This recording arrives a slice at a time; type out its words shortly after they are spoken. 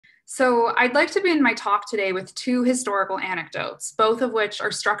So I'd like to begin my talk today with two historical anecdotes, both of which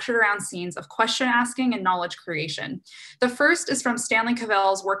are structured around scenes of question asking and knowledge creation. The first is from Stanley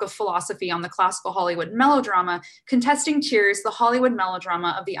Cavell's work of philosophy on the classical Hollywood melodrama, Contesting Cheers, the Hollywood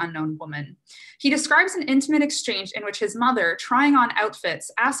melodrama of the unknown woman. He describes an intimate exchange in which his mother, trying on outfits,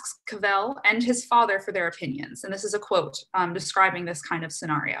 asks Cavell and his father for their opinions. And this is a quote describing this kind of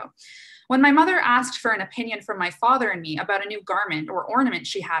scenario. When my mother asked for an opinion from my father and me about a new garment or ornament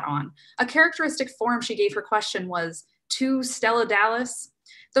she had on, a characteristic form she gave her question was, "To Stella Dallas?"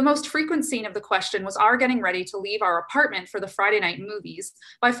 The most frequent scene of the question was our getting ready to leave our apartment for the Friday night movies,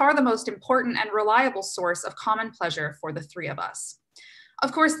 by far the most important and reliable source of common pleasure for the three of us.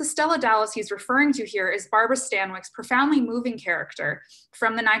 Of course, the Stella Dallas he's referring to here is Barbara Stanwyck's profoundly moving character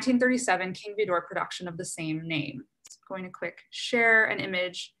from the 1937 King Vidor production of the same name. So I'm going to quick share an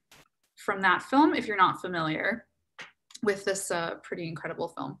image from that film if you're not familiar with this pretty incredible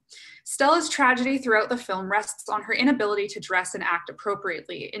film. Stella's tragedy throughout the film rests on her inability to dress and act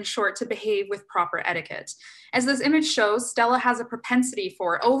appropriately, in short, to behave with proper etiquette. As this image shows, Stella has a propensity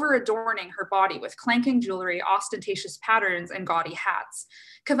for over-adorning her body with clanking jewelry, ostentatious patterns, and gaudy hats.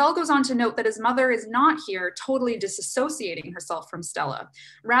 Cavell goes on to note that his mother is not here totally disassociating herself from Stella.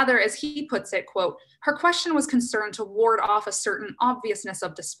 Rather, as he puts it, quote, her question was concerned to ward off a certain obviousness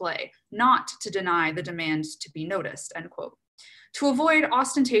of display, not to deny the demand to be noticed, end quote. To avoid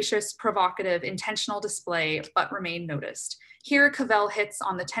ostentatious, provocative, intentional display, but remain noticed. Here, Cavell hits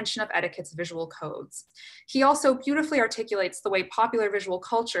on the tension of etiquette's visual codes. He also beautifully articulates the way popular visual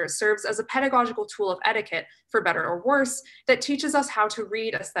culture serves as a pedagogical tool of etiquette, for better or worse, that teaches us how to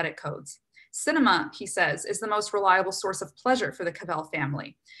read aesthetic codes. Cinema, he says, is the most reliable source of pleasure for the Cavell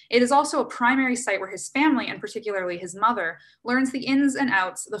family. It is also a primary site where his family, and particularly his mother, learns the ins and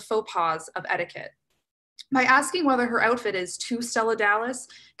outs, the faux pas of etiquette. By asking whether her outfit is to Stella Dallas,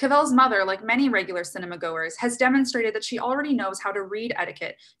 Cavell's mother, like many regular cinema goers, has demonstrated that she already knows how to read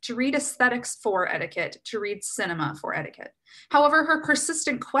etiquette, to read aesthetics for etiquette, to read cinema for etiquette. However, her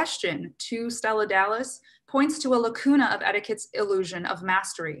persistent question, to Stella Dallas, points to a lacuna of etiquette's illusion of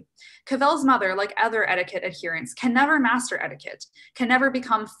mastery. Cavell's mother, like other etiquette adherents, can never master etiquette, can never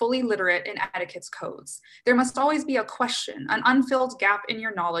become fully literate in etiquette's codes. There must always be a question, an unfilled gap in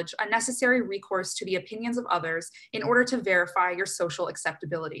your knowledge, a necessary recourse to the opinions of others in order to verify your social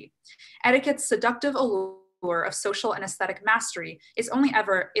acceptability. Etiquette's seductive allure of social and aesthetic mastery is only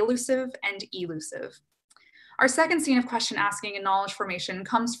ever elusive and elusive. Our second scene of question asking and knowledge formation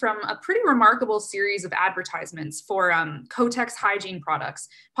comes from a pretty remarkable series of advertisements for Kotex hygiene products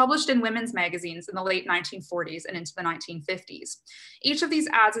published in women's magazines in the late 1940s and into the 1950s. Each of these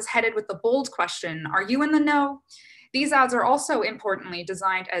ads is headed with the bold question, "Are you in the know?" These ads are also importantly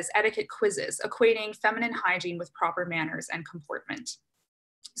designed as etiquette quizzes, equating feminine hygiene with proper manners and comportment.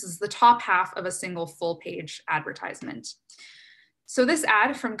 This is the top half of a single full-page advertisement. So this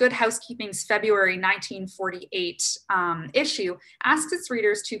ad from Good Housekeeping's February 1948 issue asks its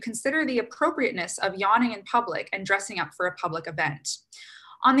readers to consider the appropriateness of yawning in public and dressing up for a public event.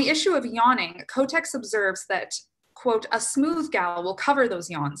 On the issue of yawning, Kotex observes that, quote, a smooth gal will cover those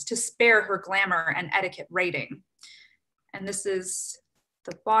yawns to spare her glamour and etiquette rating. And this is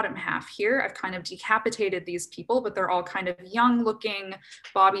the bottom half here. I've kind of decapitated these people, but they're all kind of young looking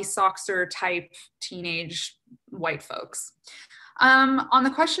Bobby Soxer type teenage white folks. On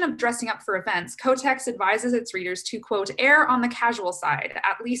the question of dressing up for events, Kotex advises its readers to, quote, err on the casual side,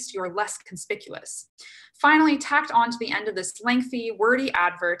 at least you're less conspicuous. Finally, tacked on to the end of this lengthy, wordy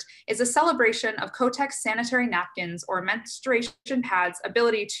advert is a celebration of Kotex sanitary napkins or menstruation pads'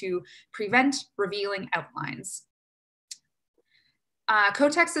 ability to prevent revealing outlines.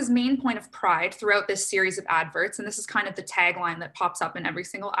 Kotex's main point of pride throughout this series of adverts, and this is kind of the tagline that pops up in every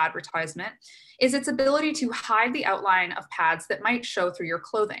single advertisement, is its ability to hide the outline of pads that might show through your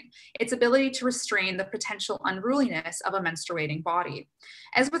clothing, its ability to restrain the potential unruliness of a menstruating body.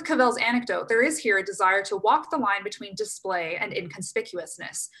 As with Cavell's anecdote, there is here a desire to walk the line between display and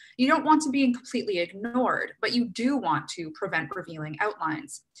inconspicuousness. You don't want to be completely ignored, but you do want to prevent revealing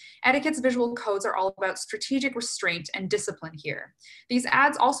outlines. Etiquette's visual codes are all about strategic restraint and discipline here. These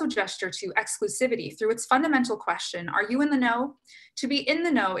ads also gesture to exclusivity through its fundamental question, are you in the know? To be in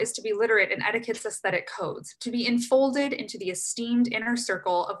the know is to be literate in etiquette's aesthetic codes, to be enfolded into the esteemed inner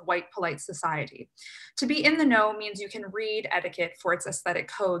circle of white polite society. To be in the know means you can read etiquette for its aesthetic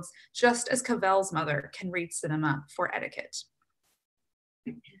codes, just as Cavell's mother can read cinema for etiquette.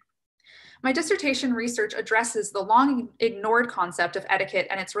 My dissertation research addresses the long ignored concept of etiquette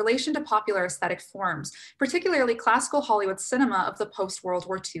and its relation to popular aesthetic forms, particularly classical Hollywood cinema of the post-World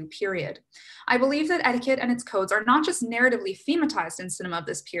War II period. I believe that etiquette and its codes are not just narratively thematized in cinema of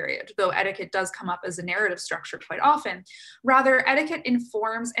this period, though etiquette does come up as a narrative structure quite often. Rather, etiquette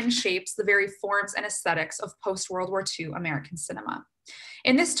informs and shapes the very forms and aesthetics of post-World War II American cinema.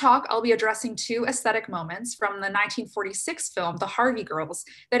 In this talk, I'll be addressing two aesthetic moments from the 1946 film, The Harvey Girls,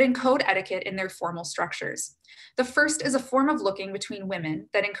 that encode etiquette in their formal structures. The first is a form of looking between women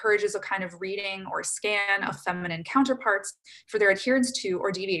that encourages a kind of reading or scan of feminine counterparts for their adherence to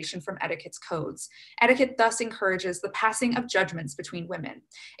or deviation from etiquette's codes. Etiquette thus encourages the passing of judgments between women.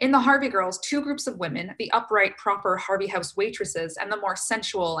 In The Harvey Girls, two groups of women, the upright, proper Harvey House waitresses and the more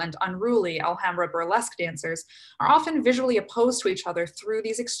sensual and unruly Alhambra burlesque dancers, are often visually opposed to each other through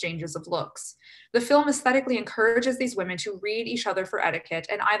these exchanges of looks. The film aesthetically encourages these women to read each other for etiquette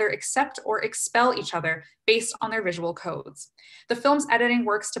and either accept or expel each other based on their visual codes. The film's editing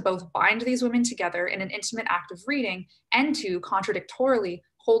works to both bind these women together in an intimate act of reading and to, contradictorily,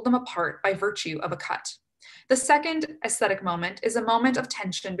 hold them apart by virtue of a cut. The second aesthetic moment is a moment of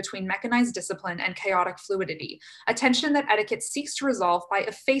tension between mechanized discipline and chaotic fluidity, a tension that etiquette seeks to resolve by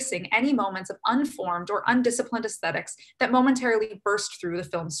effacing any moments of unformed or undisciplined aesthetics that momentarily burst through the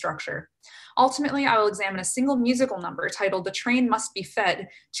film's structure. Ultimately, I will examine a single musical number titled The Train Must Be Fed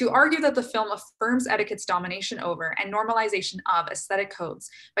to argue that the film affirms etiquette's domination over and normalization of aesthetic codes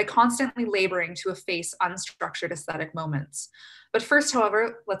by constantly laboring to efface unstructured aesthetic moments. But first,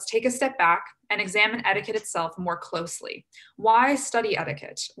 however, let's take a step back and examine etiquette itself more closely. Why study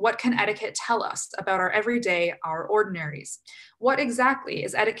etiquette? What can etiquette tell us about our everyday, our ordinaries? What exactly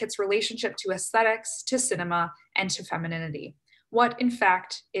is etiquette's relationship to aesthetics, to cinema, and to femininity? What, in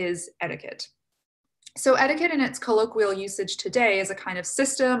fact, is etiquette? So etiquette in its colloquial usage today as a kind of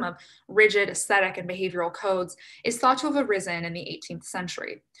system of rigid aesthetic and behavioral codes is thought to have arisen in the 18th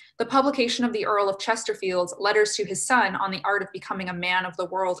century. The publication of the Earl of Chesterfield's Letters to his Son on the Art of Becoming a Man of the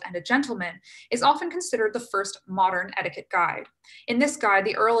World and a Gentleman is often considered the first modern etiquette guide. In this guide,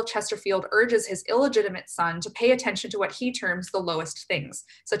 the Earl of Chesterfield urges his illegitimate son to pay attention to what he terms the lowest things,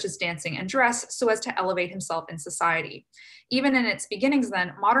 such as dancing and dress, so as to elevate himself in society. Even in its beginnings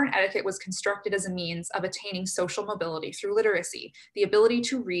then, modern etiquette was constructed as a means of attaining social mobility through literacy, the ability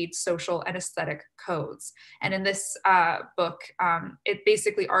to read social and aesthetic codes. And in this book, it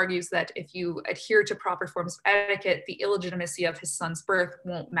basically argues that if you adhere to proper forms of etiquette, the illegitimacy of his son's birth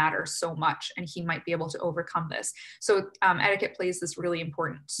won't matter so much, and he might be able to overcome this. So etiquette plays this really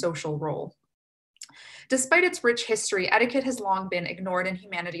important social role. Despite its rich history, etiquette has long been ignored in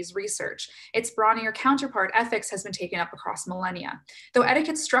humanities research. Its brawnier counterpart, ethics, has been taken up across millennia. Though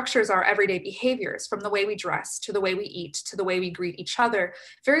etiquette structures our everyday behaviors, from the way we dress, to the way we eat, to the way we greet each other,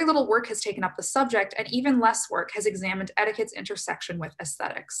 very little work has taken up the subject, and even less work has examined etiquette's intersection with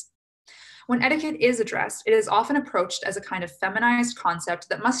aesthetics. When etiquette is addressed, it is often approached as a kind of feminized concept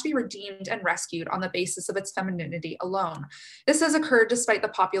that must be redeemed and rescued on the basis of its femininity alone. This has occurred despite the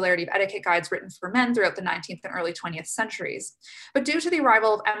popularity of etiquette guides written for men throughout the 19th and early 20th centuries. But due to the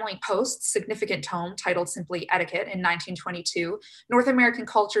arrival of Emily Post's significant tome titled simply Etiquette in 1922, North American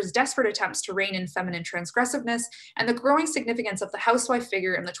culture's desperate attempts to rein in feminine transgressiveness, and the growing significance of the housewife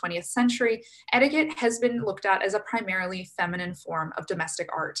figure in the 20th century, etiquette has been looked at as a primarily feminine form of domestic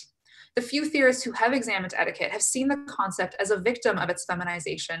art. The few theorists who have examined etiquette have seen the concept as a victim of its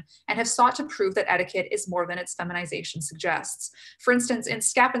feminization and have sought to prove that etiquette is more than its feminization suggests. For instance, in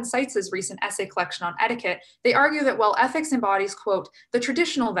Skap and Seitz's recent essay collection on etiquette, they argue that while ethics embodies, quote, the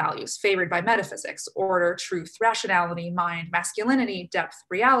traditional values favored by metaphysics, order, truth, rationality, mind, masculinity, depth,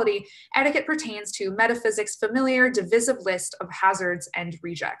 reality, etiquette pertains to metaphysics' familiar divisive list of hazards and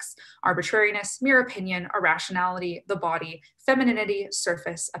rejects: arbitrariness, mere opinion, irrationality, the body, femininity,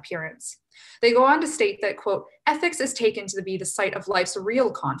 surface, appearance. They go on to state that, quote, ethics is taken to be the site of life's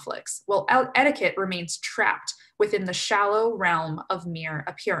real conflicts, while etiquette remains trapped within the shallow realm of mere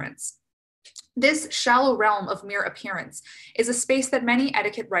appearance. This shallow realm of mere appearance is a space that many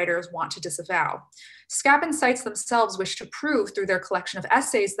etiquette writers want to disavow. Skap and Seitz themselves wish to prove through their collection of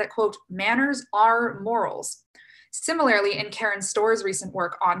essays that, quote, manners are morals. Similarly, in Karen Storr's recent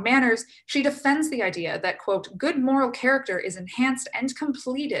work on manners, she defends the idea that, quote, good moral character is enhanced and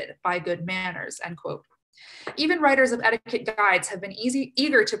completed by good manners, end quote. Even writers of etiquette guides have been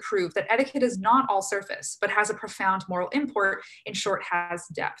eager to prove that etiquette is not all surface, but has a profound moral import, in short, has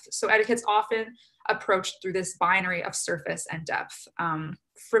depth. So etiquette's often approached through this binary of surface and depth,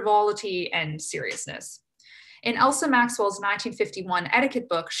 frivolity and seriousness. In Elsa Maxwell's 1951 etiquette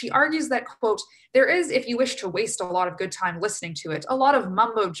book, she argues that, quote, there is, if you wish to waste a lot of good time listening to it, a lot of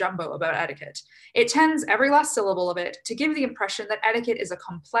mumbo jumbo about etiquette. It tends, every last syllable of it, to give the impression that etiquette is a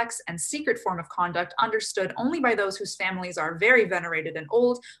complex and secret form of conduct understood only by those whose families are very venerated and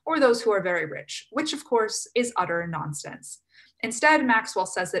old, or those who are very rich, which of course is utter nonsense. Instead, Maxwell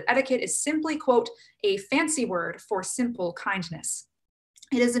says that etiquette is simply, quote, a fancy word for simple kindness.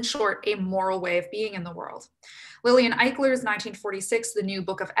 It is, in short, a moral way of being in the world. Lillian Eichler's 1946 The New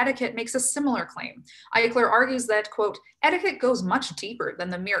Book of Etiquette makes a similar claim. Eichler argues that, quote, etiquette goes much deeper than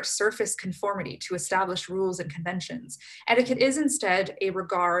the mere surface conformity to established rules and conventions. Etiquette is instead a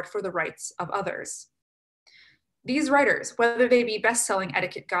regard for the rights of others. These writers, whether they be best-selling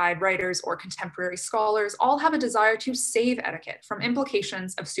etiquette guide writers or contemporary scholars, all have a desire to save etiquette from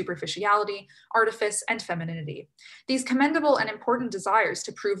implications of superficiality, artifice, and femininity. These commendable and important desires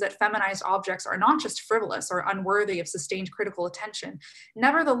to prove that feminized objects are not just frivolous or unworthy of sustained critical attention,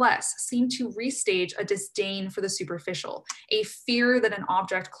 nevertheless seem to restage a disdain for the superficial, a fear that an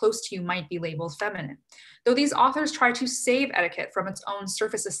object close to you might be labeled feminine. Though these authors try to save etiquette from its own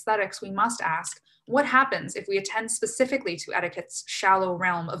surface aesthetics, we must ask, what happens if we attend specifically to etiquette's shallow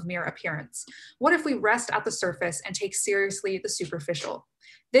realm of mere appearance? What if we rest at the surface and take seriously the superficial?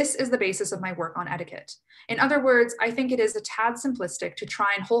 This is the basis of my work on etiquette. In other words, I think it is a tad simplistic to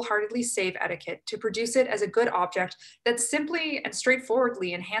try and wholeheartedly save etiquette, to produce it as a good object that simply and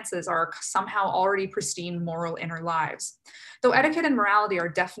straightforwardly enhances our somehow already pristine moral inner lives. Though etiquette and morality are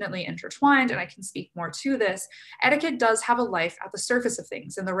definitely intertwined, and I can speak more to this, etiquette does have a life at the surface of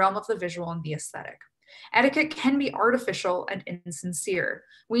things in the realm of the visual and the aesthetic. Etiquette can be artificial and insincere.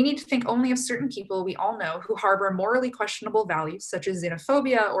 We need to think only of certain people we all know who harbor morally questionable values, such as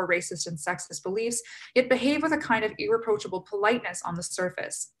xenophobia or racist and sexist beliefs, yet behave with a kind of irreproachable politeness on the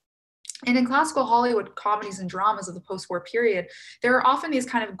surface. And in classical Hollywood comedies and dramas of the post-war period, there are often these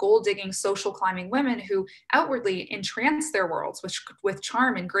kind of gold-digging, social climbing women who outwardly entrance their worlds with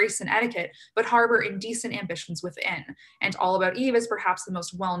charm and grace and etiquette, but harbor indecent ambitions within. And All About Eve is perhaps the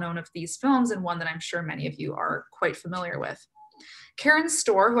most well-known of these films, and one that I'm sure many of you are quite familiar with. Karen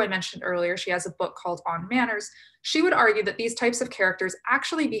Storr, who I mentioned earlier, she has a book called On Manners. She would argue that these types of characters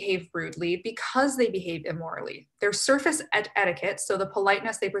actually behave rudely because they behave immorally. Their surface etiquette, so the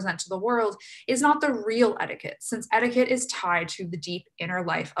politeness they present to the world, is not the real etiquette, since etiquette is tied to the deep inner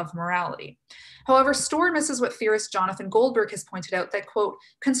life of morality. However, Storr misses what theorist Jonathan Goldberg has pointed out, that, quote,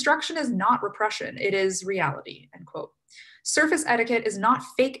 construction is not repression, it is reality, end quote. Surface etiquette is not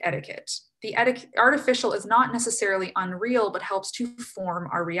fake etiquette. The artificial is not necessarily unreal, but helps to form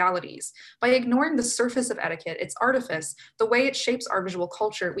our realities. By ignoring the surface of etiquette, its artifice, the way it shapes our visual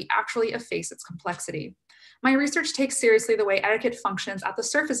culture, we actually efface its complexity. My research takes seriously the way etiquette functions at the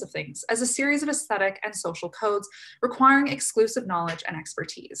surface of things, as a series of aesthetic and social codes requiring exclusive knowledge and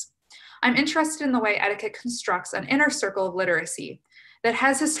expertise. I'm interested in the way etiquette constructs an inner circle of literacy that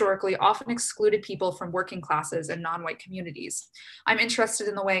has historically often excluded people from working classes and non-white communities. I'm interested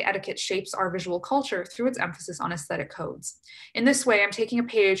in the way etiquette shapes our visual culture through its emphasis on aesthetic codes. In this way, I'm taking a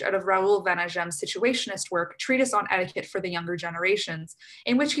page out of Raoul Vaneigem's situationist work, Treatise on Etiquette for the Younger Generations,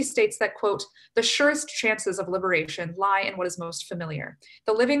 in which he states that, quote, the surest chances of liberation lie in what is most familiar.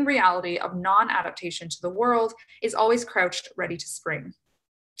 The living reality of non-adaptation to the world is always crouched, ready to spring.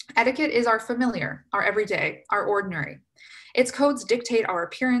 Etiquette is our familiar, our everyday, our ordinary. Its codes dictate our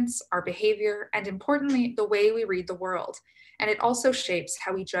appearance, our behavior, and importantly, the way we read the world. And it also shapes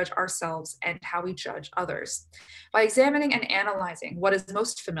how we judge ourselves and how we judge others. By examining and analyzing what is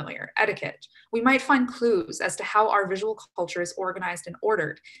most familiar, etiquette, we might find clues as to how our visual culture is organized and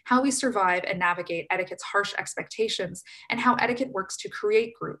ordered, how we survive and navigate etiquette's harsh expectations, and how etiquette works to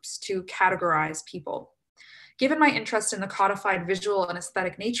create groups, to categorize people. Given my interest in the codified visual and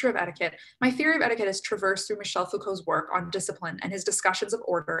aesthetic nature of etiquette, my theory of etiquette is traversed through Michel Foucault's work on discipline and his discussions of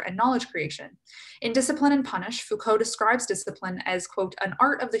order and knowledge creation. In Discipline and Punish, Foucault describes discipline as, quote, an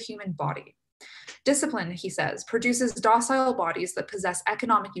art of the human body. Discipline, he says, produces docile bodies that possess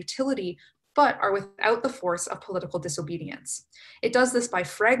economic utility, but are without the force of political disobedience. It does this by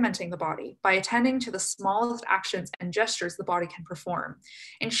fragmenting the body, by attending to the smallest actions and gestures the body can perform.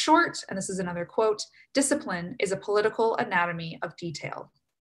 In short, and this is another quote, discipline is a political anatomy of detail.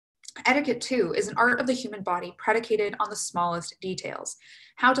 Etiquette, too, is an art of the human body predicated on the smallest details.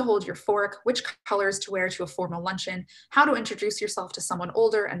 How to hold your fork, which colors to wear to a formal luncheon, how to introduce yourself to someone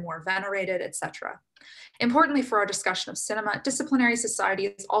older and more venerated, etc. Importantly for our discussion of cinema, disciplinary society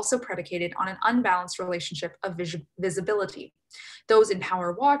is also predicated on an unbalanced relationship of visibility. Those in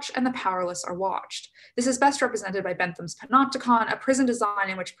power watch and the powerless are watched. This is best represented by Bentham's Panopticon, a prison design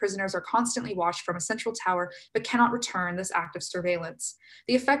in which prisoners are constantly watched from a central tower but cannot return this act of surveillance.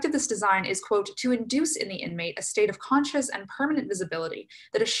 The effect of this design is, quote, to induce in the inmate a state of conscious and permanent visibility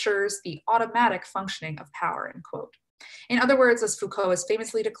that assures the automatic functioning of power, end quote. In other words, as Foucault has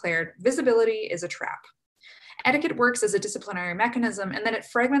famously declared, visibility is a trap. Etiquette works as a disciplinary mechanism in that it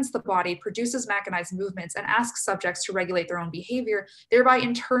fragments the body, produces mechanized movements, and asks subjects to regulate their own behavior, thereby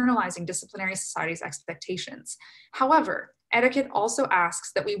internalizing disciplinary society's expectations. However, etiquette also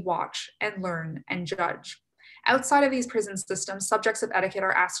asks that we watch and learn and judge. Outside of these prison systems, subjects of etiquette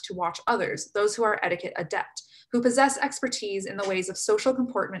are asked to watch others, those who are etiquette adept, who possess expertise in the ways of social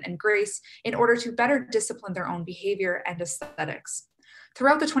comportment and grace in order to better discipline their own behavior and aesthetics.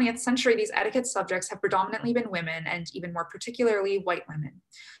 Throughout the 20th century, these etiquette subjects have predominantly been women, and even more particularly, white women.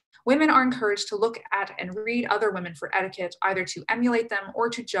 Women are encouraged to look at and read other women for etiquette, either to emulate them or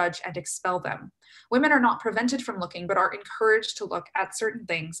to judge and expel them. Women are not prevented from looking, but are encouraged to look at certain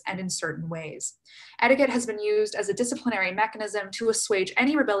things and in certain ways. Etiquette has been used as a disciplinary mechanism to assuage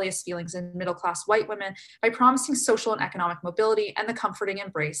any rebellious feelings in middle-class white women by promising social and economic mobility and the comforting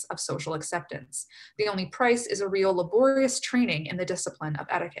embrace of social acceptance. The only price is a real laborious training in the discipline of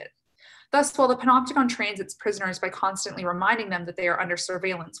etiquette. Thus, while the Panopticon trains its prisoners by constantly reminding them that they are under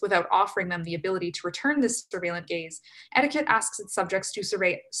surveillance without offering them the ability to return this surveillant gaze, etiquette asks its subjects to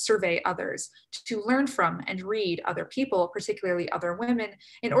survey others, to learn from and read other people, particularly other women,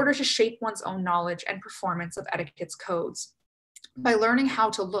 in order to shape one's own knowledge and performance of etiquette's codes. By learning how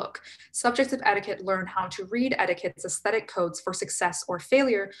to look, subjects of etiquette learn how to read etiquette's aesthetic codes for success or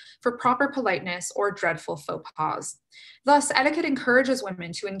failure, for proper politeness or dreadful faux pas. Thus, etiquette encourages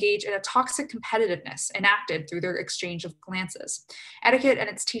women to engage in a toxic competitiveness enacted through their exchange of glances. Etiquette and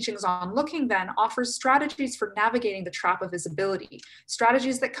its teachings on looking, then, offers strategies for navigating the trap of visibility,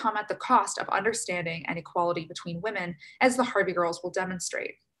 strategies that come at the cost of understanding and equality between women, as the Harvey Girls will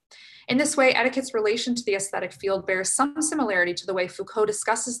demonstrate. In this way, etiquette's relation to the aesthetic field bears some similarity to the way Foucault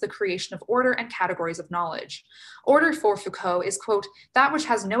discusses the creation of order and categories of knowledge. Order for Foucault is, quote, that which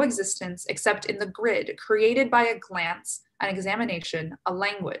has no existence except in the grid created by a glance, an examination, a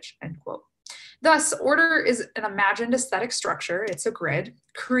language, end quote. Thus, order is an imagined aesthetic structure, it's a grid,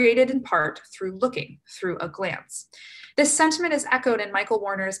 created in part through looking, through a glance. This sentiment is echoed in Michael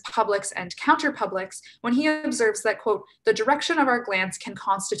Warner's Publics and Counterpublics when he observes that, quote, the direction of our glance can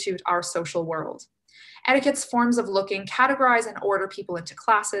constitute our social world. Etiquette's forms of looking categorize and order people into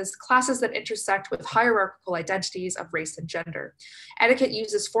classes, classes that intersect with hierarchical identities of race and gender. Etiquette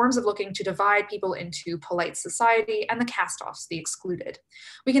uses forms of looking to divide people into polite society and the cast-offs, the excluded.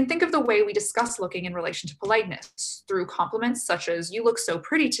 We can think of the way we discuss looking in relation to politeness, through compliments such as, you look so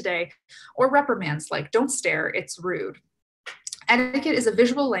pretty today, or reprimands like, don't stare, it's rude. Etiquette is a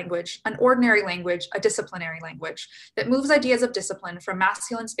visual language, an ordinary language, a disciplinary language that moves ideas of discipline from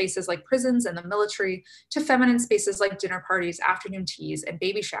masculine spaces like prisons and the military to feminine spaces like dinner parties, afternoon teas, and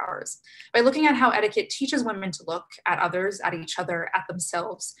baby showers. By looking at how etiquette teaches women to look at others, at each other, at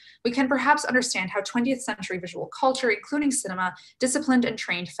themselves, we can perhaps understand how 20th century visual culture, including cinema, disciplined and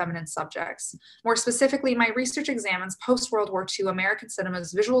trained feminine subjects. More specifically, my research examines post-World War II American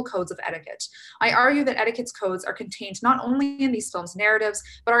cinema's visual codes of etiquette. I argue that etiquette's codes are contained not only in these films' narratives,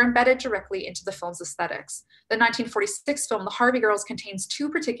 but are embedded directly into the film's aesthetics. The 1946 film, The Harvey Girls, contains two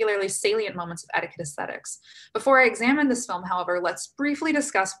particularly salient moments of etiquette aesthetics. Before I examine this film, however, let's briefly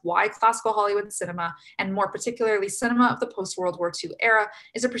discuss why classical Hollywood cinema, and more particularly cinema of the post-World War II era,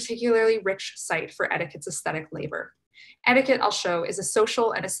 is a particularly rich site for etiquette's aesthetic labor. Etiquette, I'll show, is a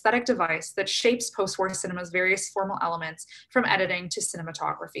social and aesthetic device that shapes post-war cinema's various formal elements, from editing to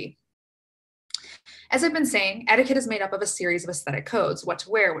cinematography. As I've been saying, etiquette is made up of a series of aesthetic codes: what to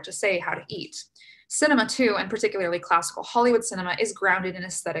wear, what to say, how to eat. Cinema, too, and particularly classical Hollywood cinema, is grounded in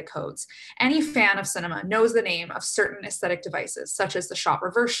aesthetic codes. Any fan of cinema knows the name of certain aesthetic devices, such as the shot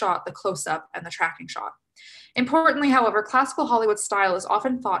reverse shot, the close-up, and the tracking shot. Importantly, however, classical Hollywood style is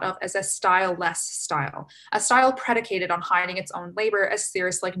often thought of as a style-less style, a style predicated on hiding its own labor, as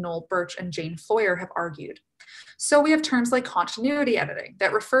theorists like Noel Birch and Jane Foyer have argued. So we have terms like continuity editing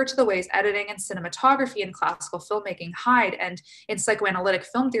that refer to the ways editing and cinematography in classical filmmaking hide and, in psychoanalytic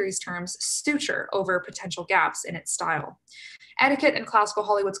film theory's terms, suture over potential gaps in its style. Etiquette and classical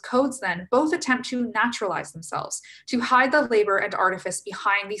Hollywood's codes, then, both attempt to naturalize themselves, to hide the labor and artifice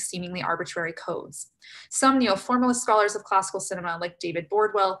behind these seemingly arbitrary codes. Some neo-formalist scholars of classical cinema, like David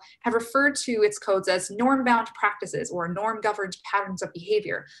Bordwell, have referred to its codes as norm-bound practices or norm-governed patterns of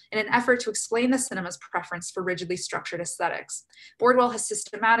behavior in an effort to explain the cinema's preference for rigid rigidly structured aesthetics. Bordwell has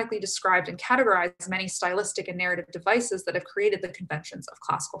systematically described and categorized many stylistic and narrative devices that have created the conventions of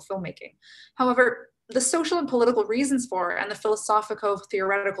classical filmmaking. However, the social and political reasons for and the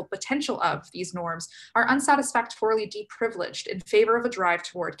philosophico-theoretical potential of these norms are unsatisfactorily deprivileged in favor of a drive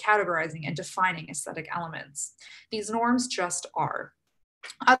toward categorizing and defining aesthetic elements. These norms just are.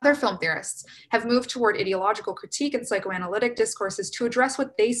 Other film theorists have moved toward ideological critique and psychoanalytic discourses to address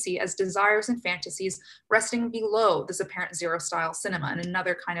what they see as desires and fantasies resting below this apparent zero-style cinema, and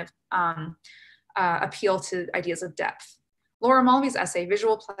another kind of appeal to ideas of depth. Laura Mulvey's essay,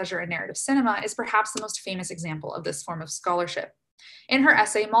 Visual Pleasure and Narrative Cinema, is perhaps the most famous example of this form of scholarship. In her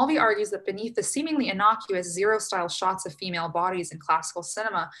essay, Mulvey argues that beneath the seemingly innocuous zero-style shots of female bodies in classical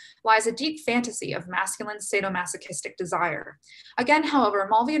cinema lies a deep fantasy of masculine sadomasochistic desire. Again, however,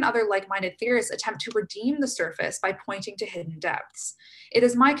 Mulvey and other like-minded theorists attempt to redeem the surface by pointing to hidden depths. It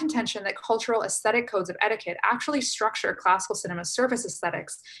is my contention that cultural aesthetic codes of etiquette actually structure classical cinema's surface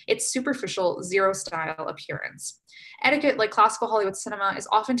aesthetics, its superficial zero-style appearance. Etiquette, like classical Hollywood cinema, is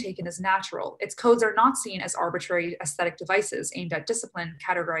often taken as natural. Its codes are not seen as arbitrary aesthetic devices aimed at discipline,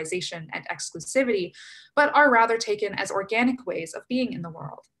 categorization, and exclusivity, but are rather taken as organic ways of being in the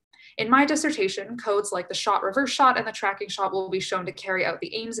world. In my dissertation, codes like the shot reverse shot and the tracking shot will be shown to carry out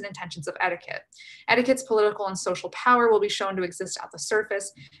the aims and intentions of etiquette. Etiquette's political and social power will be shown to exist at the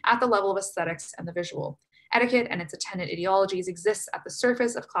surface, at the level of aesthetics and the visual. Etiquette and its attendant ideologies exist at the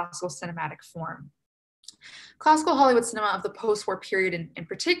surface of classical cinematic form. Classical Hollywood cinema of the post-war period in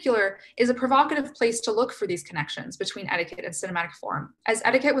particular is a provocative place to look for these connections between etiquette and cinematic form, as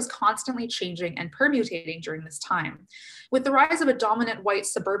etiquette was constantly changing and permutating during this time. With the rise of a dominant white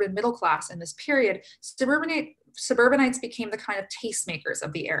suburban middle class in this period, suburbanites became the kind of tastemakers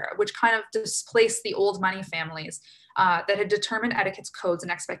of the era, which kind of displaced the old money families that had determined etiquette's codes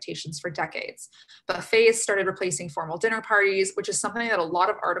and expectations for decades. Buffets started replacing formal dinner parties, which is something that a lot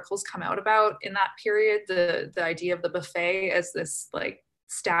of articles come out about in that period, the idea of the buffet as this like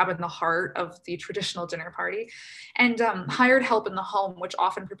stab in the heart of the traditional dinner party. And hired help in the home, which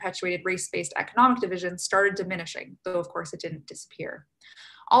often perpetuated race-based economic division, started diminishing, though of course it didn't disappear.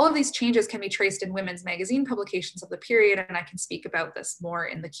 All of these changes can be traced in women's magazine publications of the period, and I can speak about this more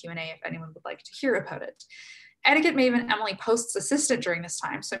in the Q&A if anyone would like to hear about it. Etiquette maven Emily Post's assistant during this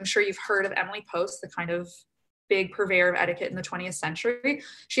time, so I'm sure you've heard of Emily Post, the kind of big purveyor of etiquette in the 20th century.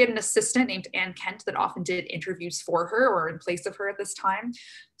 She had an assistant named Anne Kent that often did interviews for her or in place of her at this time.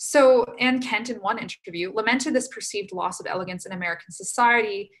 So Anne Kent, in one interview, lamented this perceived loss of elegance in American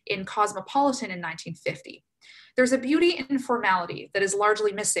society in Cosmopolitan in 1950. There's a beauty in formality that is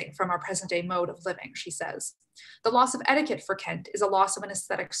largely missing from our present-day mode of living, she says. The loss of etiquette for Kent is a loss of an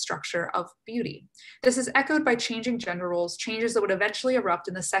aesthetic structure of beauty. This is echoed by changing gender roles, changes that would eventually erupt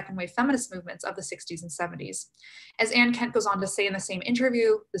in the second wave feminist movements of the 60s and 70s. As Anne Kent goes on to say in the same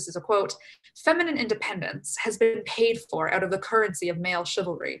interview, this is a quote, "Feminine independence has been paid for out of the currency of male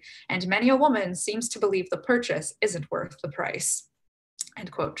chivalry, and many a woman seems to believe the purchase isn't worth the price."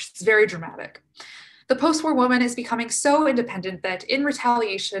 End quote. It's very dramatic. The post-war woman is becoming so independent that in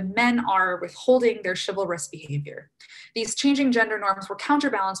retaliation, men are withholding their chivalrous behavior. These changing gender norms were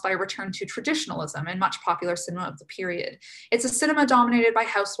counterbalanced by a return to traditionalism in much popular cinema of the period. It's a cinema dominated by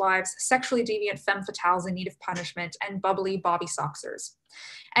housewives, sexually deviant femme fatales in need of punishment, and bubbly Bobby Soxers.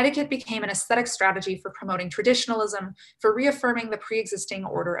 Etiquette became an aesthetic strategy for promoting traditionalism, for reaffirming the pre-existing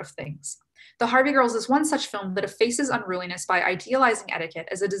order of things. The Harvey Girls is one such film that effaces unruliness by idealizing etiquette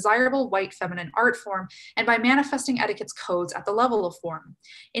as a desirable white feminine art form and by manifesting etiquette's codes at the level of form.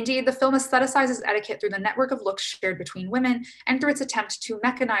 Indeed, the film aestheticizes etiquette through the network of looks shared between women and through its attempt to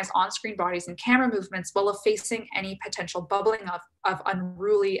mechanize on-screen bodies and camera movements while effacing any potential bubbling of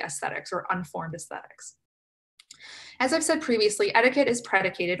unruly aesthetics or unformed aesthetics. As I've said previously, etiquette is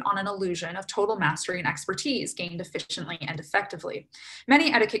predicated on an illusion of total mastery and expertise gained efficiently and effectively.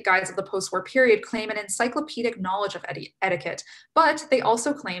 Many etiquette guides of the post-war period claim an encyclopedic knowledge of etiquette, but they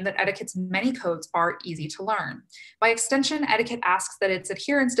also claim that etiquette's many codes are easy to learn. By extension, etiquette asks that its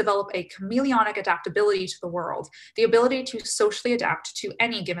adherents develop a chameleonic adaptability to the world, the ability to socially adapt to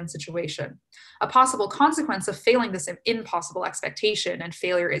any given situation. A possible consequence of failing this impossible expectation, and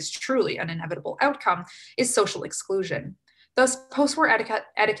failure is truly an inevitable outcome, is social exclusion. Thus, post-war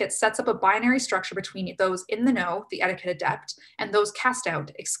etiquette sets up a binary structure between those in the know, the etiquette adept, and those cast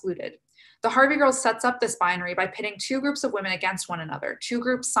out, excluded. The Harvey Girls sets up this binary by pitting two groups of women against one another, two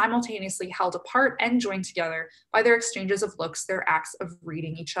groups simultaneously held apart and joined together by their exchanges of looks, their acts of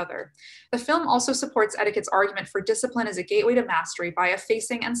reading each other. The film also supports etiquette's argument for discipline as a gateway to mastery by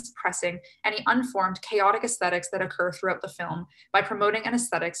effacing and suppressing any unformed, chaotic aesthetics that occur throughout the film by promoting an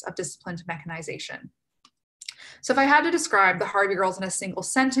aesthetics of disciplined mechanization. So if I had to describe the Harvey Girls in a single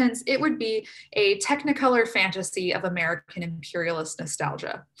sentence, it would be a technicolor fantasy of American imperialist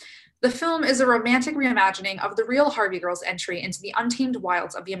nostalgia. The film is a romantic reimagining of the real Harvey Girls' entry into the untamed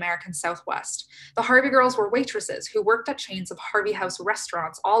wilds of the American Southwest. The Harvey Girls were waitresses who worked at chains of Harvey House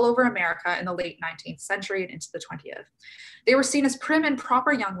restaurants all over America in the late 19th century and into the 20th. They were seen as prim and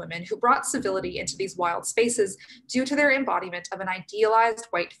proper young women who brought civility into these wild spaces due to their embodiment of an idealized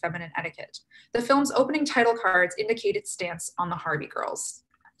white feminine etiquette. The film's opening title cards indicate its stance on the Harvey Girls.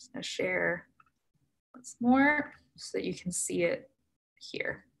 I'm just going to share once more so that you can see it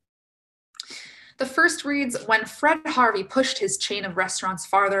here. The first reads, when Fred Harvey pushed his chain of restaurants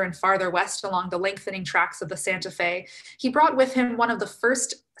farther and farther west along the lengthening tracks of the Santa Fe, he brought with him one of the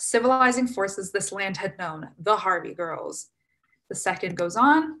first civilizing forces this land had known, the Harvey Girls. The second goes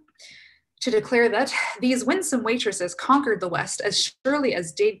on to declare that these winsome waitresses conquered the West as surely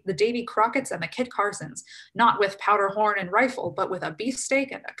as the Davy Crockett's and the Kit Carsons, not with powder horn and rifle, but with a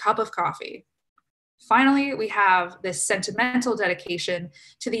beefsteak and a cup of coffee. Finally, we have this sentimental dedication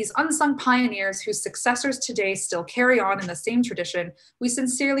to these unsung pioneers whose successors today still carry on in the same tradition. We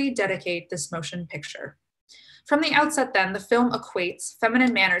sincerely dedicate this motion picture. From the outset then, the film equates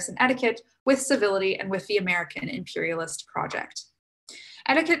feminine manners and etiquette with civility and with the American imperialist project.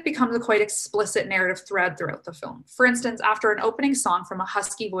 Etiquette becomes a quite explicit narrative thread throughout the film. For instance, after an opening song from a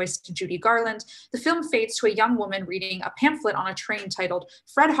husky-voiced Judy Garland, the film fades to a young woman reading a pamphlet on a train titled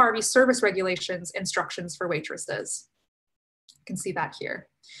Fred Harvey Service Regulations, Instructions for Waitresses. You can see that here.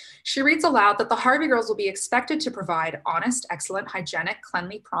 She reads aloud that the Harvey Girls will be expected to provide honest, excellent, hygienic,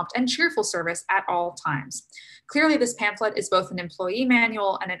 cleanly, prompt, and cheerful service at all times. Clearly, this pamphlet is both an employee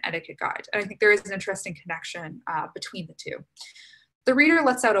manual and an etiquette guide, and I think there is an interesting connection between the two. The reader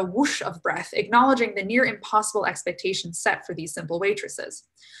lets out a whoosh of breath, acknowledging the near impossible expectations set for these simple waitresses.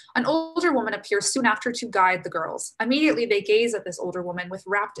 An older woman appears soon after to guide the girls. Immediately, they gaze at this older woman with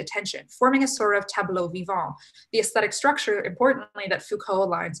rapt attention, forming a sort of tableau vivant, the aesthetic structure, importantly, that Foucault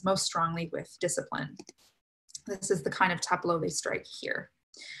aligns most strongly with discipline. This is the kind of tableau they strike here.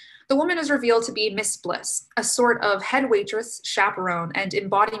 The woman is revealed to be Miss Bliss, a sort of head waitress, chaperone, and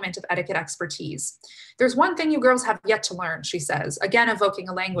embodiment of etiquette expertise. There's one thing you girls have yet to learn, she says, again evoking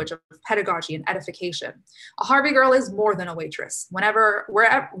a language of pedagogy and edification. A Harvey Girl is more than a waitress. Wherever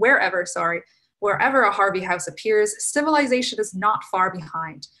a Harvey house appears, civilization is not far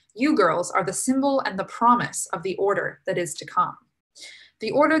behind. You girls are the symbol and the promise of the order that is to come.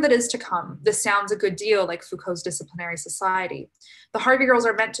 The order that is to come. This sounds a good deal like Foucault's disciplinary society. The Harvey Girls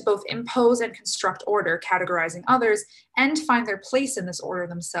are meant to both impose and construct order, categorizing others, and find their place in this order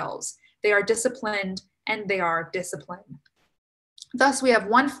themselves. They are disciplined and they are disciplined. Thus, we have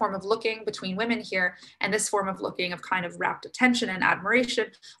one form of looking between women here, and this form of looking of kind of rapt attention and admiration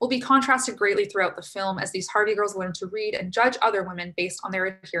will be contrasted greatly throughout the film as these Harvey Girls learn to read and judge other women based on their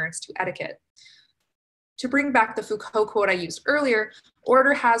adherence to etiquette. To bring back the Foucault quote I used earlier,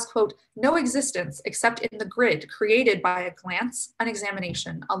 order has, quote, no existence except in the grid created by a glance, an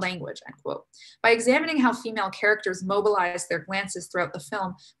examination, a language, end quote. By examining how female characters mobilize their glances throughout the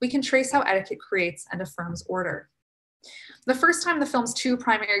film, we can trace how etiquette creates and affirms order. The first time the film's two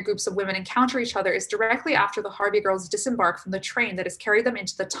primary groups of women encounter each other is directly after the Harvey Girls disembark from the train that has carried them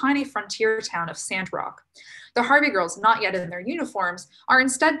into the tiny frontier town of Sandrock. The Harvey Girls, not yet in their uniforms, are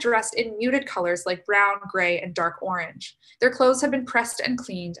instead dressed in muted colors like brown, gray, and dark orange. Their clothes have been pressed and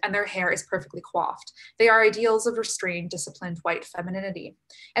cleaned, and their hair is perfectly coiffed. They are ideals of restrained, disciplined white femininity.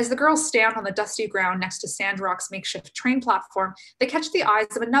 As the girls stand on the dusty ground next to Sandrock's makeshift train platform, they catch the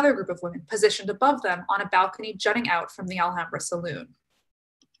eyes of another group of women positioned above them on a balcony jutting out from the Alhambra saloon.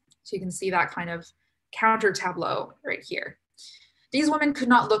 So you can see that kind of counter tableau right here. These women could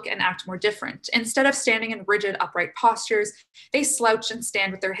not look and act more different. Instead of standing in rigid, upright postures, they slouch and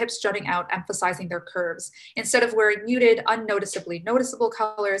stand with their hips jutting out, emphasizing their curves. Instead of wearing muted, unnoticeably noticeable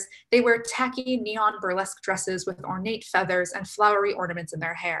colors, they wear tacky, neon burlesque dresses with ornate feathers and flowery ornaments in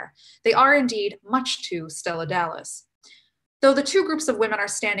their hair. They are indeed much too Stella Dallas. Though the two groups of women are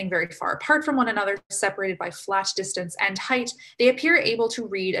standing very far apart from one another, separated by flat distance and height, they appear able to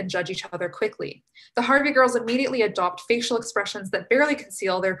read and judge each other quickly. The Harvey Girls immediately adopt facial expressions that barely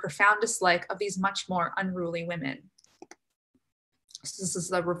conceal their profound dislike of these much more unruly women. So this is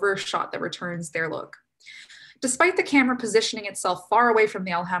the reverse shot that returns their look. Despite the camera positioning itself far away from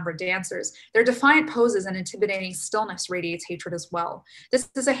the Alhambra dancers, their defiant poses and intimidating stillness radiates hatred as well. This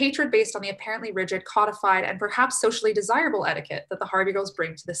is a hatred based on the apparently rigid, codified, and perhaps socially desirable etiquette that the Harvey Girls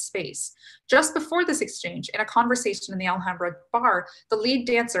bring to this space. Just before this exchange, in a conversation in the Alhambra bar, the lead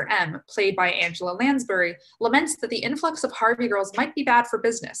dancer, M, played by Angela Lansbury, laments that the influx of Harvey Girls might be bad for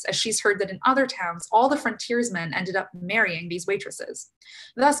business, as she's heard that in other towns, all the frontiersmen ended up marrying these waitresses.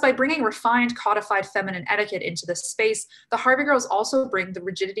 Thus, by bringing refined, codified feminine etiquette into this space, the Harvey Girls also bring the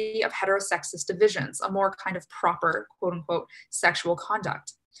rigidity of heterosexist divisions, a more kind of proper, quote unquote, sexual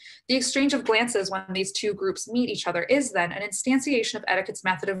conduct. The exchange of glances when these two groups meet each other is then an instantiation of etiquette's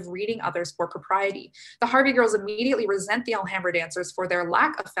method of reading others for propriety. The Harvey Girls immediately resent the Alhambra dancers for their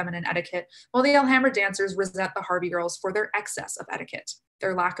lack of feminine etiquette, while the Alhambra dancers resent the Harvey Girls for their excess of etiquette,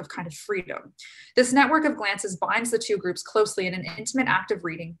 their lack of kind of freedom. This network of glances binds the two groups closely in an intimate act of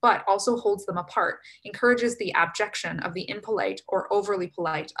reading, but also holds them apart, encourages the abjection of the impolite or overly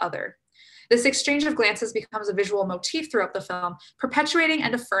polite other. This exchange of glances becomes a visual motif throughout the film, perpetuating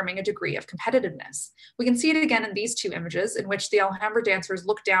and affirming a degree of competitiveness. We can see it again in these two images, in which the Alhambra dancers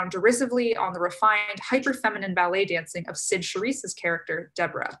look down derisively on the refined, hyper-feminine ballet dancing of Cyd Charisse's character,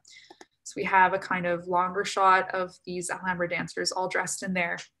 Deborah. So we have a kind of longer shot of these Alhambra dancers all dressed in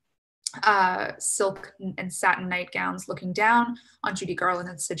their silk and satin nightgowns, looking down on Judy Garland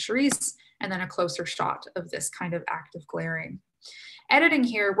and Cyd Charisse, and then a closer shot of this kind of act of glaring. Editing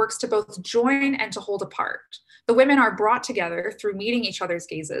here works to both join and to hold apart. The women are brought together through meeting each other's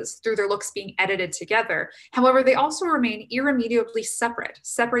gazes, through their looks being edited together. However, they also remain irremediably separate,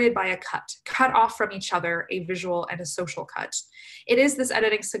 separated by a cut off from each other, a visual and a social cut. It is, this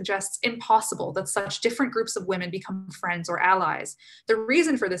editing suggests, impossible that such different groups of women become friends or allies. The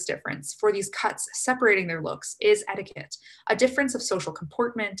reason for this difference, for these cuts separating their looks, is etiquette, a difference of social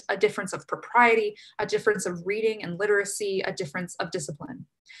comportment, a difference of propriety, a difference of reading and literacy, a difference of discipline.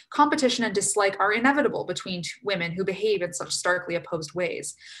 Competition and dislike are inevitable between women who behave in such starkly opposed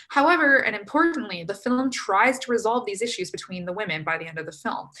ways. However, and importantly, the film tries to resolve these issues between the women by the end of the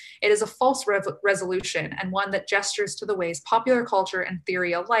film. It is a false resolution, and one that gestures to the ways popular culture and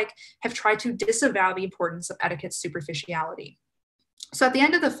theory alike have tried to disavow the importance of etiquette's superficiality. So at the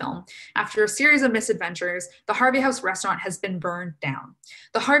end of the film, after a series of misadventures, the Harvey House restaurant has been burned down.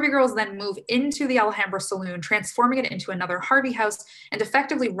 The Harvey Girls then move into the Alhambra saloon, transforming it into another Harvey House and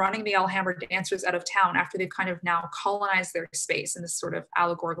effectively running the Alhambra dancers out of town after they've kind of now colonized their space in this sort of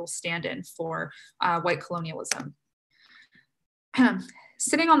allegorical stand-in for white colonialism.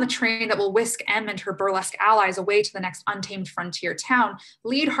 Sitting on the train that will whisk M and her burlesque allies away to the next untamed frontier town,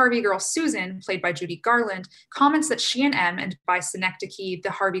 lead Harvey girl Susan, played by Judy Garland, comments that she and M, and by synecdoche, the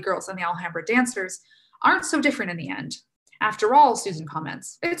Harvey Girls and the Alhambra dancers, aren't so different in the end. After all, Susan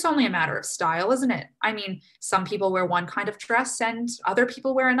comments, it's only a matter of style, isn't it? I mean, some people wear one kind of dress and other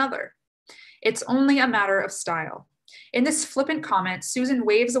people wear another. It's only a matter of style. In this flippant comment, Susan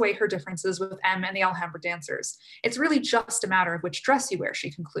waves away her differences with M and the Alhambra dancers. It's really just a matter of which dress you wear,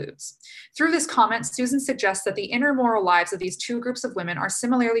 she concludes. Through this comment, Susan suggests that the inner moral lives of these two groups of women are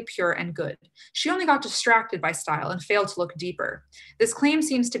similarly pure and good. She only got distracted by style and failed to look deeper. This claim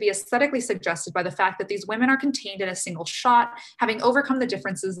seems to be aesthetically suggested by the fact that these women are contained in a single shot, having overcome the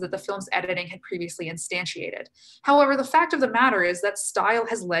differences that the film's editing had previously instantiated. However, the fact of the matter is that style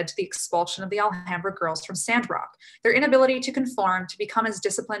has led to the expulsion of the Alhambra girls from Sandrock. Their inability to conform, to become as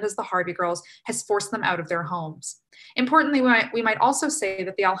disciplined as the Harvey Girls, has forced them out of their homes. Importantly, we might also say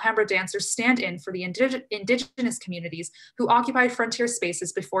that the Alhambra dancers stand in for the indigenous communities who occupied frontier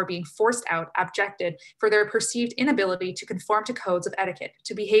spaces before being forced out, abjected, for their perceived inability to conform to codes of etiquette,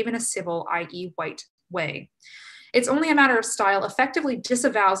 to behave in a civil, i.e. white, way. It's only a matter of style effectively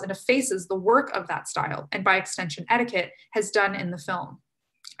disavows and effaces the work of that style, and by extension, etiquette has done in the film.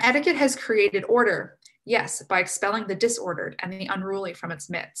 Etiquette has created order, yes, by expelling the disordered and the unruly from its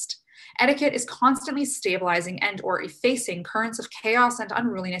midst. Etiquette is constantly stabilizing and or effacing currents of chaos and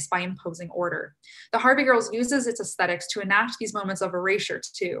unruliness by imposing order. The Harvey Girls uses its aesthetics to enact these moments of erasure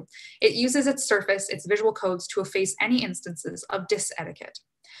too. It uses its surface, its visual codes to efface any instances of disetiquette.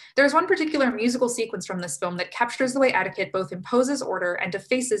 There's one particular musical sequence from this film that captures the way etiquette both imposes order and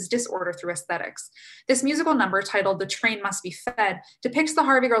defaces disorder through aesthetics. This musical number, titled "The Train Must Be Fed," depicts the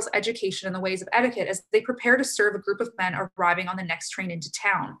Harvey Girls' education in the ways of etiquette as they prepare to serve a group of men arriving on the next train into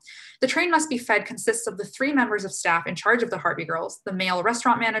town. "The Train Must Be Fed" consists of the three members of staff in charge of the Harvey Girls, the male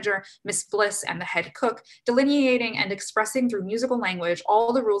restaurant manager, Miss Bliss, and the head cook, delineating and expressing through musical language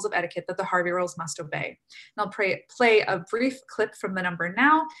all the rules of etiquette that the Harvey Girls must obey. And I'll play a brief clip from the number now,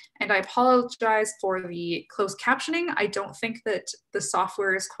 now. And I apologize for the closed captioning. I don't think that the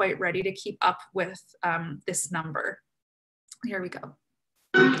software is quite ready to keep up with this number. Here we go.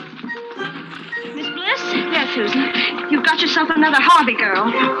 Miss Bliss? Yes, Susan. You've got yourself another Harvey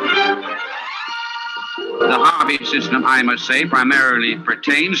girl. The Harvey system, I must say, primarily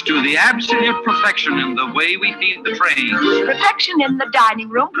pertains to the absolute perfection in the way we feed the trains. Perfection in the dining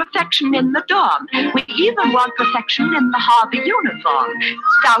room, perfection in the dorm. We even want perfection in the Harvey uniform.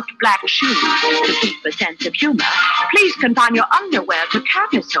 Stout black shoes to keep a sense of humor. Please confine your underwear to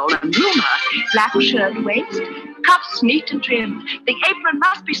camisole and rumor. Black shirt waist, cuffs neat and trim. The apron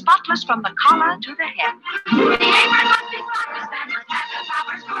must be spotless from the collar to the hem. The apron must be spotless and the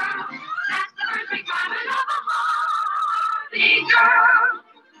proper swirl. That's the first requirement of a Harvey girl.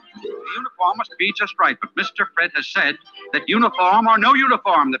 The uniform must be just right, but Mr. Fred has said that uniform or no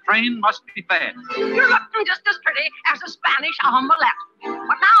uniform, the train must be fed. You're looking just as pretty as the Spanish on the left.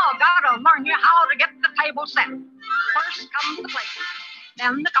 But now I've got to learn you how to get the table set. First comes the plate,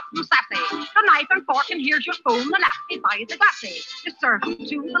 then the cup and sassy, the knife and fork, and here's your spoon, the nasty by the glassy. You serve to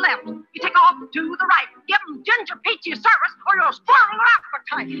the left, you take off to the right. Give them ginger peachy service or you'll spoil their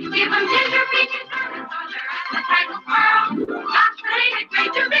appetite. Give them ginger peachy service or your appetite will spoil. That's really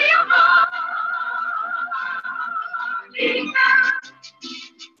great to be a Harvey girl.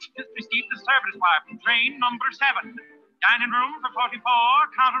 Just received the service wire from train number 7. Dining room for 44,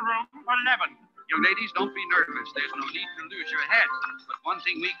 counter room for 11. Young ladies, don't be nervous. There's no need to lose your head. But one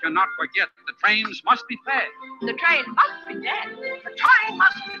thing we cannot forget, the trains must be fed. The train must be dead. The train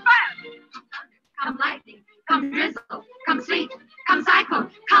must be fed. Come lightning, come drizzle, come sleet, come cyclone,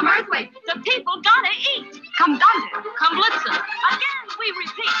 come earthquake. The people gotta eat. Come thunder, come blitzen. Again we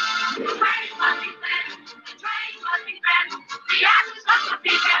repeat. The train must be fed. The train must be fed. The ashes of the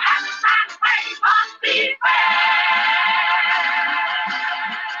people and the sandway must be fed.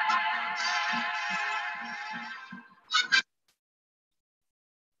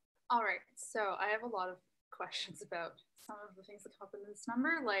 All right, so I have a lot of questions about some of the things that come up in this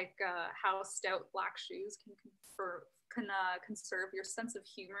number, like how stout black shoes can conserve your sense of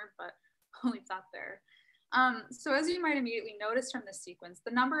humor, but I'll leave that there. So as you might immediately notice from this sequence,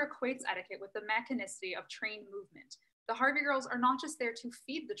 the number equates etiquette with the mechanicity of train movement. The Harvey girls are not just there to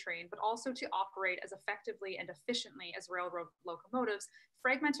feed the train, but also to operate as effectively and efficiently as railroad locomotives,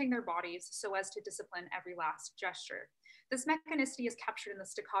 fragmenting their bodies so as to discipline every last gesture. This mechanicity is captured in the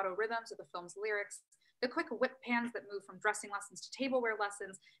staccato rhythms of the film's lyrics, the quick whip pans that move from dressing lessons to tableware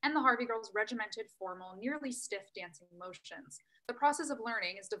lessons, and the Harvey girls' regimented, formal, nearly stiff dancing motions. The process of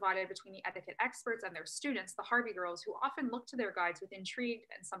learning is divided between the etiquette experts and their students, the Harvey girls, who often look to their guides with intrigued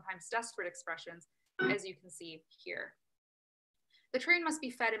and sometimes desperate expressions, as you can see here. The train must be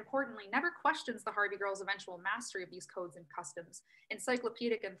fed, importantly, never questions the Harvey girls' eventual mastery of these codes and customs.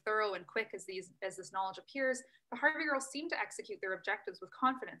 Encyclopedic and thorough and quick as this knowledge appears, the Harvey girls seem to execute their objectives with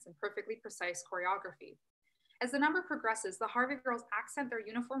confidence and perfectly precise choreography. As the number progresses, the Harvey girls accent their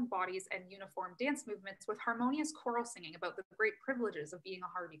uniform bodies and uniform dance movements with harmonious choral singing about the great privileges of being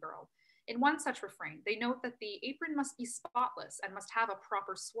a Harvey girl. In one such refrain, they note that the apron must be spotless and must have a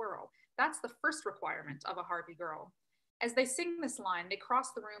proper swirl. That's the first requirement of a Harvey girl. As they sing this line, they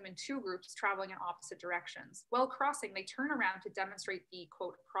cross the room in two groups traveling in opposite directions. While crossing, they turn around to demonstrate the,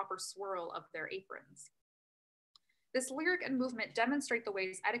 quote, proper swirl of their aprons. This lyric and movement demonstrate the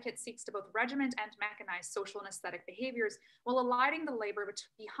ways etiquette seeks to both regiment and mechanize social and aesthetic behaviors while aligning the labor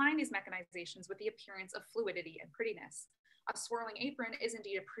behind these mechanizations with the appearance of fluidity and prettiness. A swirling apron is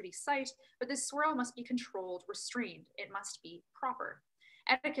indeed a pretty sight, but this swirl must be controlled, restrained. It must be proper.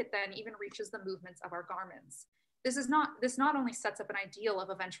 Etiquette then even reaches the movements of our garments. This not only sets up an ideal of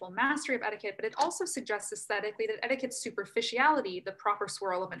eventual mastery of etiquette, but it also suggests aesthetically that etiquette's superficiality, the proper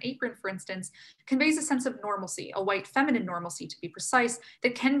swirl of an apron, for instance, conveys a sense of normalcy, a white feminine normalcy to be precise,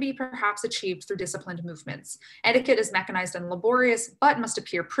 that can be perhaps achieved through disciplined movements. Etiquette is mechanized and laborious, but must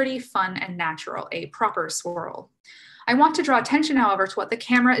appear pretty, fun, and natural, a proper swirl. I want to draw attention, however, to what the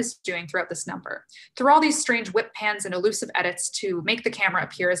camera is doing throughout this number. Through all these strange whip pans and elusive edits to make the camera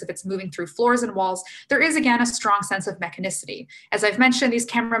appear as if it's moving through floors and walls, there is again a strong sense of mechanicity. As I've mentioned, these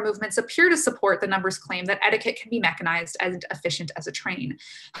camera movements appear to support the number's claim that etiquette can be mechanized and efficient as a train.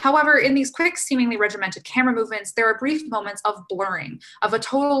 However, in these quick, seemingly regimented camera movements, there are brief moments of blurring, of a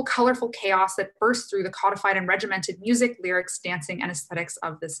total colorful chaos that bursts through the codified and regimented music, lyrics, dancing, and aesthetics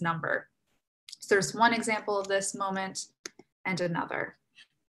of this number. So there's one example of this moment and another.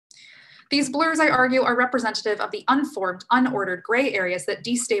 These blurs, I argue, are representative of the unformed, unordered gray areas that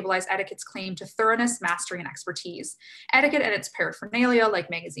destabilize etiquette's claim to thoroughness, mastery, and expertise. Etiquette and its paraphernalia, like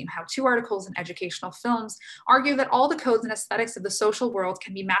magazine how-to articles and educational films, argue that all the codes and aesthetics of the social world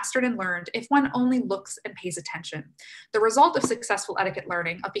can be mastered and learned if one only looks and pays attention. The result of successful etiquette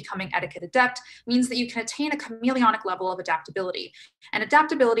learning, of becoming etiquette adept, means that you can attain a chameleonic level of adaptability. And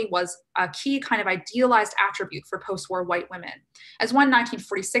adaptability was a key kind of idealized attribute for post-war white women. As one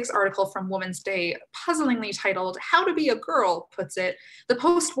 1946 article from Woman's Day, puzzlingly titled "How to Be a Girl" puts it, the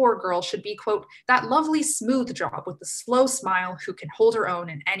post-war girl should be, quote, that lovely smooth job with the slow smile who can hold her own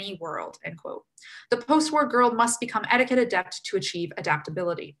in any world, end quote. The post-war girl must become etiquette adept to achieve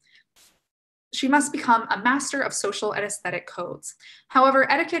adaptability. She must become a master of social and aesthetic codes.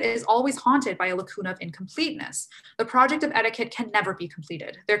 However, etiquette is always haunted by a lacuna of incompleteness. The project of etiquette can never be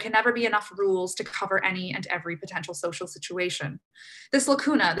completed. There can never be enough rules to cover any and every potential social situation. This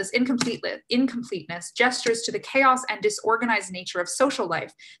lacuna, this incompleteness, gestures to the chaos and disorganized nature of social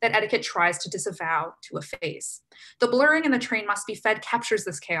life that etiquette tries to disavow, to efface. The blurring in the train must be fed captures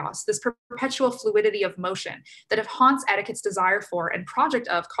this chaos, this perpetual fluidity of motion that haunts etiquette's desire for and project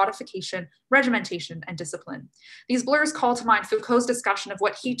of codification, regimentation, and discipline. These blurs call to mind Foucault's discussion of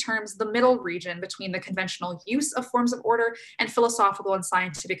what he terms the middle region between the conventional use of forms of order and philosophical and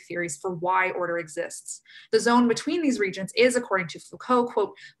scientific theories for why order exists. The zone between these regions is, according to Foucault,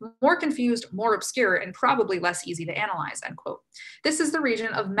 quote, more confused, more obscure, and probably less easy to analyze, end quote. This is the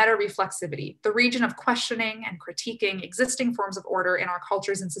region of meta-reflexivity, the region of questioning and critiquing existing forms of order in our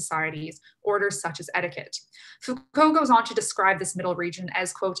cultures and societies, orders such as etiquette. Foucault goes on to describe this middle region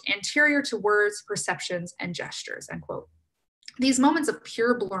as, quote, anterior to words, perceptions, and gestures, end quote. These moments of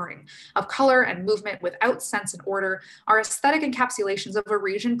pure blurring, of color and movement without sense and order, are aesthetic encapsulations of a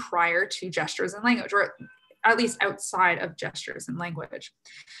region prior to gestures and language, or at least outside of gestures and language.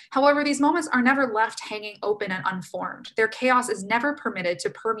 However, these moments are never left hanging open and unformed. Their chaos is never permitted to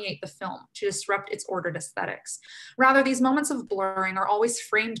permeate the film, to disrupt its ordered aesthetics. Rather, these moments of blurring are always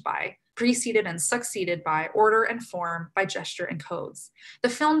framed by, preceded and succeeded by order and form, by gesture and codes. The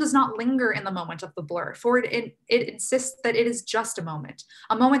film does not linger in the moment of the blur, for it insists that it is just a moment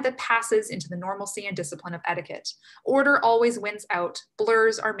that passes into the normalcy and discipline of etiquette. Order always wins out.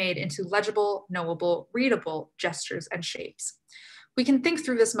 Blurs are made into legible, knowable, readable gestures and shapes. We can think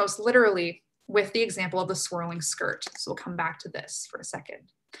through this most literally with the example of the swirling skirt. So we'll come back to this for a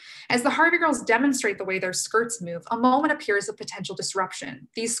second. As the Harvey girls demonstrate the way their skirts move, a moment appears of potential disruption.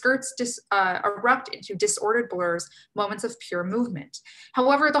 These skirts erupt into disordered blurs, moments of pure movement.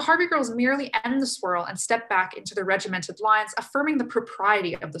 However, the Harvey girls merely end the swirl and step back into the regimented lines, affirming the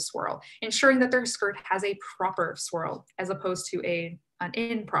propriety of the swirl, ensuring that their skirt has a proper swirl, as opposed to an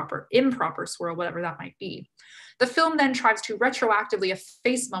improper swirl, whatever that might be. The film then tries to retroactively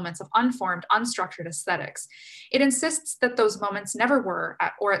efface moments of unformed, unstructured aesthetics. It insists that those moments never were,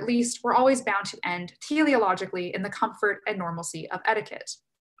 or at least were always bound to end teleologically in the comfort and normalcy of etiquette.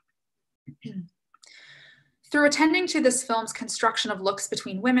 Through attending to this film's construction of looks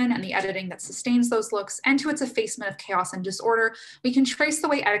between women and the editing that sustains those looks, and to its effacement of chaos and disorder, we can trace the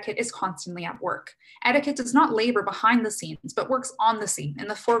way etiquette is constantly at work. Etiquette does not labor behind the scenes, but works on the scene, in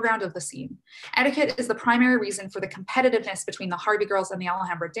the foreground of the scene. Etiquette is the primary reason for the competitiveness between the Harvey girls and the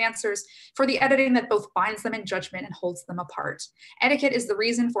Alhambra dancers, for the editing that both binds them in judgment and holds them apart. Etiquette is the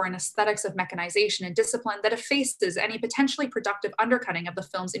reason for an aesthetics of mechanization and discipline that effaces any potentially productive undercutting of the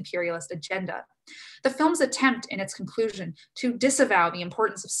film's imperialist agenda. The film's attempt in its conclusion to disavow the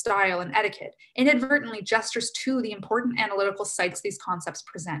importance of style and etiquette inadvertently gestures to the important analytical sites these concepts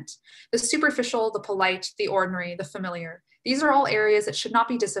present. The superficial, the polite, the ordinary, the familiar. These are all areas that should not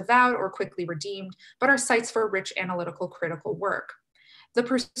be disavowed or quickly redeemed, but are sites for rich analytical critical work. The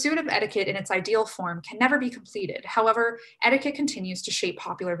pursuit of etiquette in its ideal form can never be completed. However, etiquette continues to shape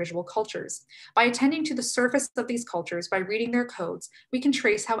popular visual cultures. By attending to the surface of these cultures, by reading their codes, we can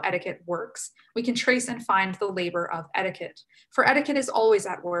trace how etiquette works. We can trace and find the labor of etiquette. For etiquette is always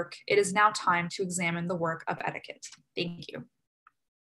at work. It is now time to examine the work of etiquette. Thank you.